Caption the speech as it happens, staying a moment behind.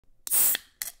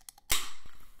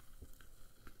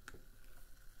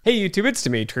Hey YouTube, it's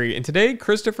Dimitri, and today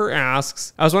Christopher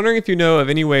asks, I was wondering if you know of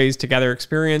any ways to gather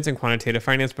experience in quantitative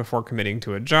finance before committing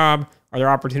to a job. Are there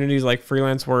opportunities like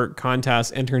freelance work, contests,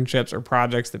 internships, or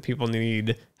projects that people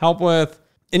need help with?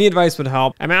 Any advice would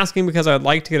help. I'm asking because I'd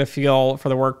like to get a feel for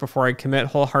the work before I commit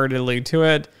wholeheartedly to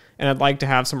it, and I'd like to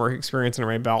have some work experience under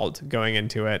my belt going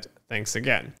into it. Thanks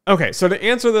again. Okay, so to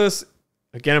answer this,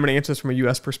 again, I'm going to answer this from a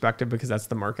US perspective because that's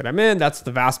the market I'm in. That's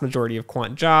the vast majority of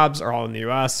quant jobs are all in the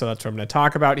US, so that's what I'm going to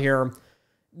talk about here.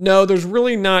 No, there's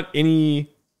really not any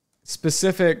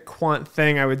specific quant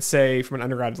thing I would say from an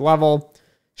undergrad level.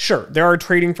 Sure, there are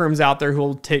trading firms out there who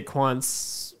will take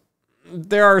quants.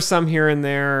 There are some here and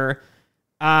there,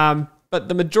 but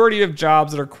the majority of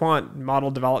jobs that are quant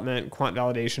model development, quant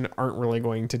validation aren't really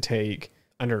going to take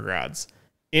undergrads.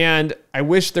 And I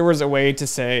wish there was a way to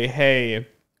say, hey,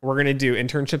 we're going to do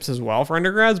internships as well for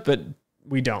undergrads, but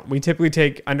we don't. We typically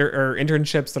take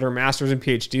internships that are master's and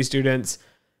PhD students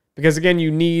because, again, you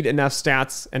need enough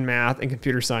stats and math and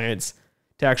computer science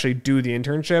to actually do the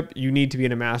internship. You need to be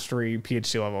in a mastery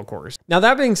PhD level course. Now,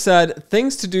 that being said,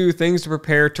 things to do, things to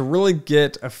prepare to really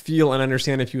get a feel and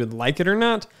understand if you would like it or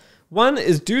not. One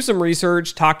is do some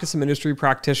research, talk to some industry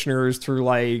practitioners through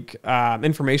like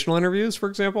informational interviews, for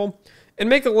example. And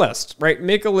make a list, right?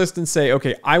 Make a list and say,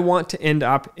 okay, I want to end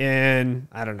up in,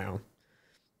 I don't know,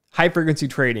 high frequency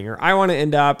trading, or I want to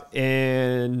end up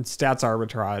in stats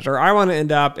arbitrage, or I want to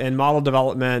end up in model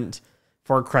development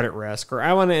for credit risk, or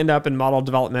I want to end up in model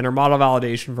development or model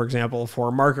validation, for example, for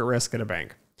market risk at a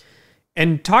bank.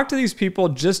 And talk to these people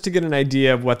just to get an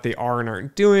idea of what they are and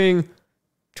aren't doing.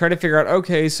 Try to figure out,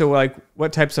 okay, so like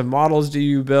what types of models do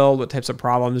you build? What types of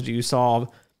problems do you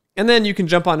solve? And then you can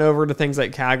jump on over to things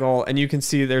like Kaggle and you can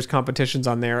see there's competitions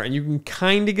on there and you can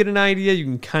kind of get an idea. You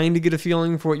can kind of get a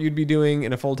feeling for what you'd be doing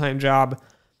in a full-time job.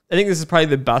 I think this is probably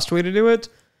the best way to do it.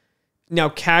 Now,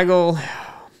 Kaggle,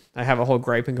 I have a whole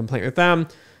gripe and complaint with them.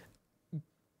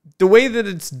 The way that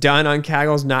it's done on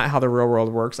Kaggle is not how the real world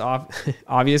works,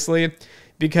 obviously,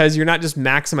 because you're not just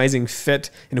maximizing fit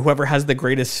and whoever has the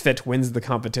greatest fit wins the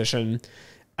competition.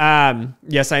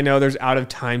 Yes, I know there's out of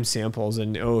time samples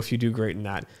and if you do great in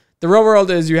that. The real world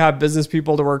is you have business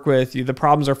people to work with. The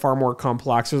problems are far more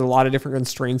complex. There's a lot of different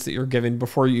constraints that you're given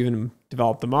before you even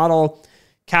develop the model.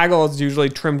 Kaggle is usually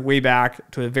trimmed way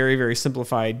back to a very, very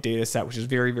simplified data set, which is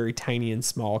very, very tiny and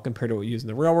small compared to what we use in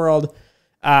the real world.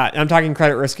 I'm talking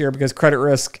credit risk here because credit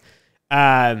risk,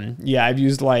 I've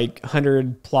used like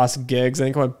 100 plus gigs. I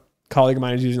think a colleague of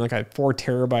mine is using like a 4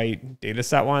 terabyte data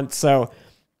set once. So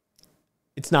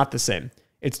it's not the same.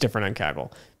 It's different on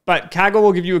Kaggle. But Kaggle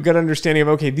will give you a good understanding of,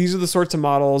 okay, these are the sorts of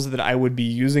models that I would be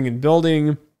using and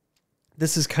building.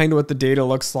 This is kind of what the data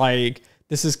looks like.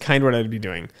 This is kind of what I'd be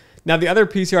doing. Now, the other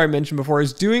piece here I mentioned before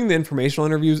is doing the informational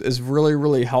interviews is really,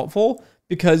 really helpful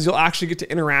because you'll actually get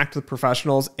to interact with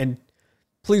professionals. And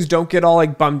please don't get all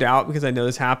like bummed out because I know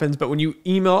this happens. But when you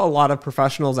email a lot of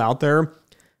professionals out there,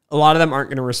 a lot of them aren't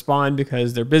going to respond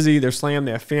because they're busy, they're slammed,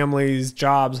 they have families,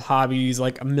 jobs, hobbies,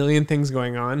 like a million things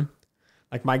going on,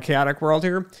 like my chaotic world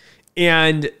here.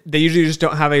 And they usually just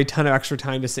don't have a ton of extra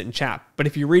time to sit and chat. But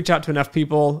if you reach out to enough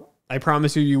people, I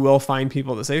promise you, you will find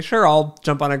people that say, sure, I'll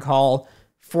jump on a call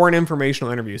for an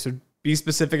informational interview. So be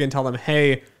specific and tell them,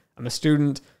 hey, I'm a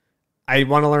student. I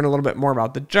want to learn a little bit more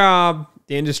about the job,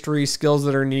 the industry, skills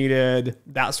that are needed,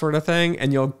 that sort of thing.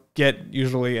 And you'll get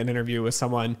usually an interview with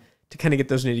someone to kind of get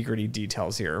those nitty-gritty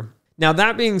details here. Now,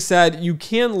 that being said, you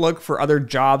can look for other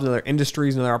jobs and other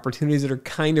industries and other opportunities that are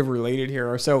kind of related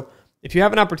here. So if you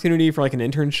have an opportunity for like an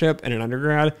internship in an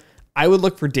undergrad, I would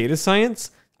look for data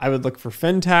science. I would look for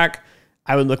fintech.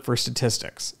 I would look for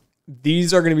statistics.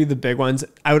 These are going to be the big ones.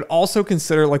 I would also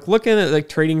consider like looking at like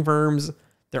trading firms.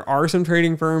 There are some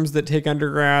trading firms that take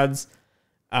undergrads.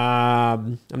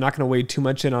 I'm not going to weigh too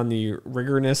much in on the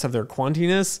rigorness of their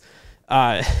quantiness.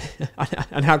 On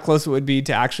how close it would be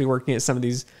to actually working at some of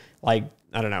these, like,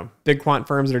 I don't know, big quant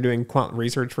firms that are doing quant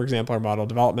research, for example, or model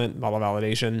development, model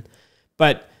validation.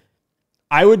 But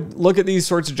I would look at these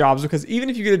sorts of jobs because even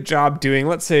if you get a job doing,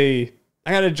 let's say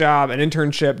I got a job, an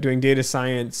internship doing data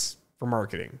science for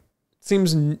marketing,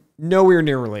 seems nowhere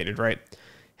near related, right?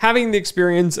 Having the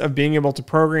experience of being able to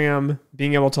program,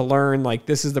 being able to learn, like,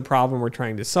 this is the problem we're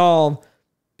trying to solve,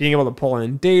 being able to pull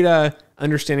in data,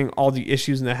 understanding all the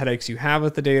issues and the headaches you have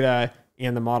with the data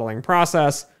and the modeling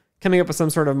process, coming up with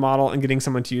some sort of model and getting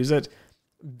someone to use it.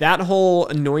 That whole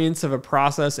annoyance of a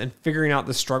process and figuring out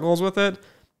the struggles with it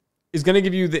is going to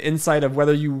give you the insight of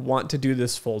whether you want to do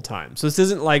this full time. So this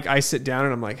isn't like I sit down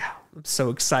and I'm like, oh, I'm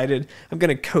so excited. I'm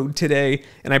going to code today.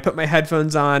 And I put my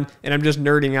headphones on and I'm just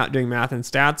nerding out doing math and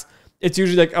stats. it's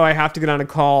usually like, oh, I have to get on a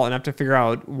call and have to figure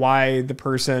out why the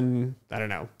person, I don't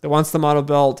know, that wants the model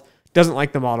built doesn't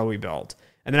like the model we built.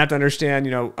 And then have to understand,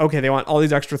 okay, they want all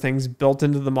these extra things built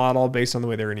into the model based on the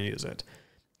way they're going to use it.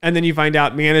 And then you find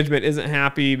out management isn't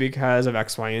happy because of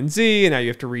X, Y, and Z. And now you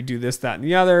have to redo this, that, and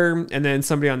the other. And then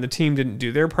somebody on the team didn't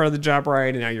do their part of the job right.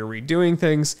 And now you're redoing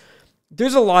things.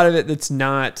 There's a lot of it that's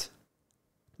not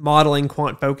modeling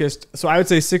quant focused. So I would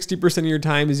say 60% of your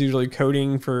time is usually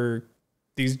coding for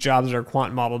these jobs that are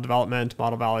quant model development,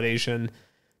 model validation,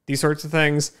 these sorts of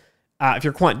things. If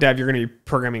you're quant dev, you're going to be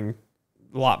programming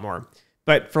a lot more.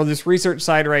 But for this research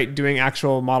side, right, doing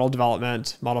actual model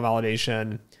development, model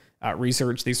validation,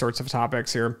 research, these sorts of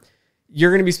topics here,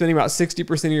 you're going to be spending about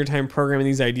 60% of your time programming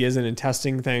these ideas and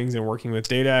testing things and working with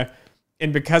data.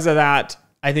 And because of that,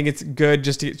 I think it's good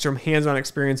just to get some hands-on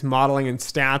experience modeling in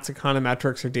stats,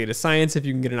 econometrics, or data science if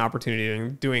you can get an opportunity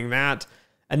in doing that.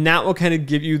 And that will kind of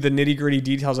give you the nitty-gritty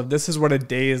details of this is what a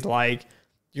day is like.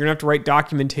 You're going to have to write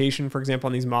documentation, for example,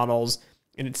 on these models,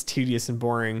 and it's tedious and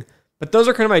boring. But those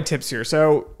are kind of my tips here.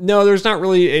 So no, there's not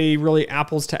really a really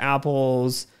apples to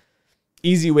apples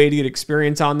easy way to get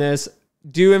experience on this.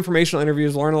 Do informational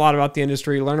interviews, learn a lot about the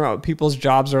industry, learn about what people's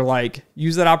jobs are like,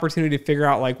 use that opportunity to figure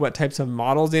out like what types of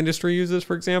models the industry uses,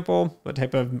 for example, what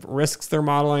type of risks they're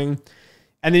modeling.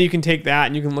 And then you can take that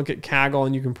and you can look at Kaggle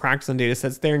and you can practice on data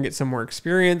sets there and get some more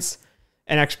experience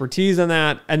and expertise on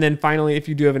that. And then finally, if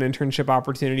you do have an internship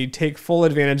opportunity, take full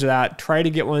advantage of that. Try to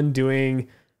get one doing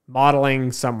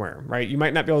modeling somewhere, right? You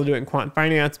might not be able to do it in quant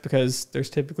finance because there's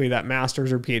typically that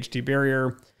master's or PhD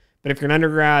barrier. But if you're an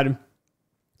undergrad,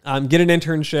 get an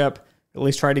internship, at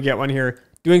least try to get one here,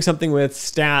 doing something with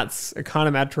stats,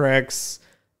 econometrics,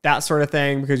 that sort of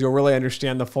thing, because you'll really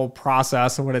understand the full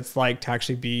process and what it's like to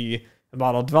actually be a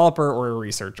model developer or a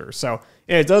researcher. So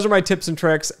anyways, those are my tips and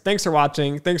tricks. Thanks for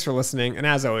watching. Thanks for listening. And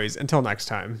as always, until next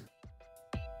time.